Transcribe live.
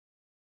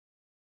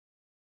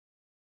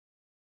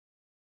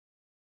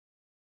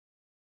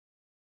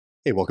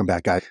Hey, welcome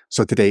back, guys.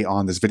 So today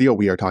on this video,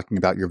 we are talking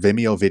about your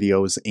Vimeo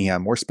videos,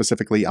 and more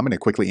specifically, I'm going to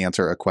quickly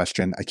answer a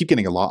question I keep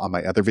getting a lot on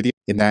my other video,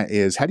 and that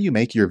is, how do you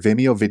make your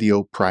Vimeo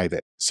video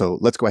private? So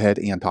let's go ahead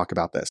and talk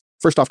about this.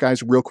 First off,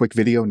 guys, real quick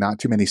video, not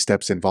too many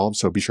steps involved,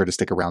 so be sure to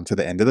stick around to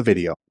the end of the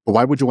video. But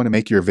why would you want to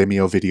make your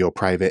Vimeo video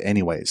private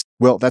anyways?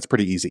 Well, that's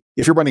pretty easy.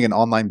 If you're running an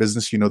online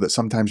business, you know that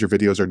sometimes your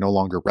videos are no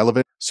longer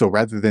relevant, so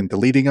rather than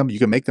deleting them, you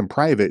can make them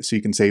private so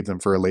you can save them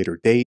for a later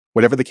date.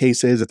 Whatever the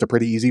case is, it's a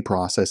pretty easy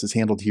process. It's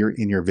handled here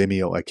in your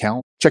Vimeo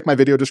account. Check my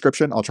video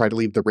description. I'll try to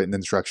leave the written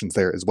instructions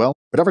there as well.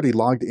 But I've already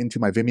logged into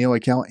my Vimeo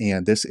account,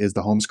 and this is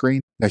the home screen.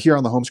 Now here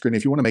on the home screen,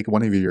 if you want to make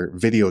one of your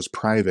videos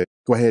private,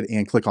 go ahead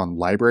and click on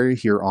Library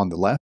here on the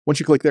left. Once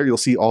you click there, you'll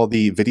see all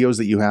the videos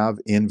that you have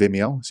in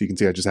Vimeo. So you can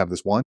see I just have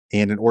this one.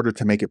 And in order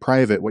to make it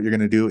private, what you're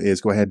going to do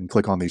is go ahead and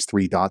click on these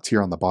three dots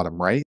here on the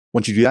bottom right.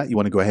 Once you do that, you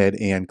want to go ahead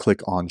and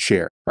click on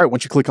Share. All right,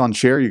 once you click on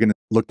Share, you're going to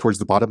look towards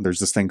the bottom. There's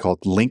this thing called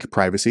Link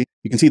Privacy.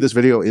 You can see this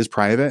video is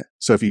private.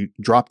 So if you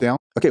drop down,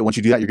 okay, once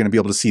you do that, you're going to be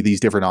able to see these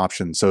different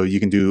options. So you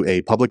can do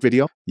a public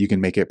video. You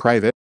can make it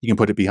private. You can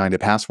put it behind a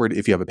password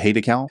if you have a paid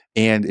account.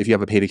 And if you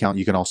have a paid account,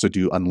 you can also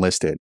do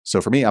unlisted.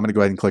 So for me, I'm going to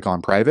go ahead and click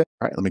on private.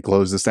 All right, let me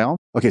close this down.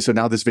 Okay, so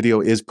now this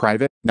video is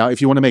private. Now,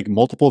 if you want to make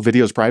multiple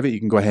videos private, you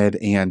can go ahead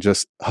and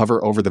just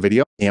hover over the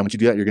video. And once you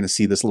do that, you're going to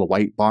see this little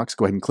white box.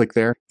 Go ahead and click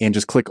there and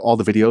just click all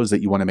the videos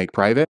that you want to make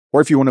private.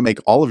 Or if you want to make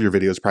all of your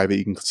videos private,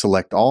 you can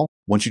select all.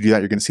 Once you do that,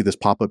 you're going to see this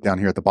pop up down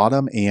here at the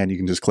bottom, and you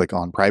can just click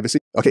on privacy.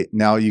 Okay,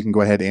 now you can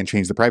go ahead and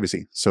change the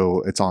privacy.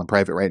 So it's on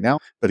private right now.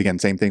 But again,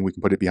 same thing. We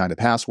can put it behind a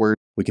password.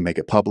 We can make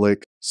it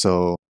public.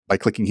 So by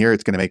clicking here,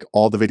 it's going to make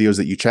all the videos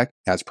that you check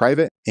as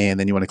private, and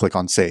then you want to click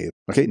on save.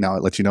 Okay, now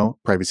it lets you know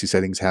privacy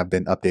settings have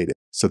been updated.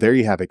 So there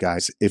you have it,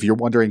 guys. If you're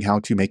wondering how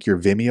to make your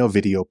Vimeo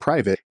video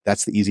private,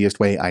 that's the easiest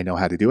way I know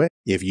how to do it.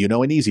 If you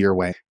know an easier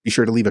way, be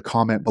sure to leave a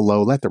comment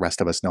below. Let the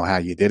rest of us know how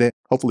you did it.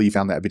 Hopefully you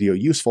found that video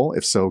useful.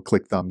 If so,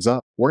 click thumbs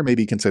up, or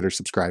maybe consider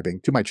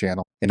subscribing to my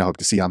channel, and I hope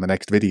to see you on the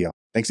next video.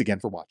 Thanks again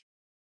for watching.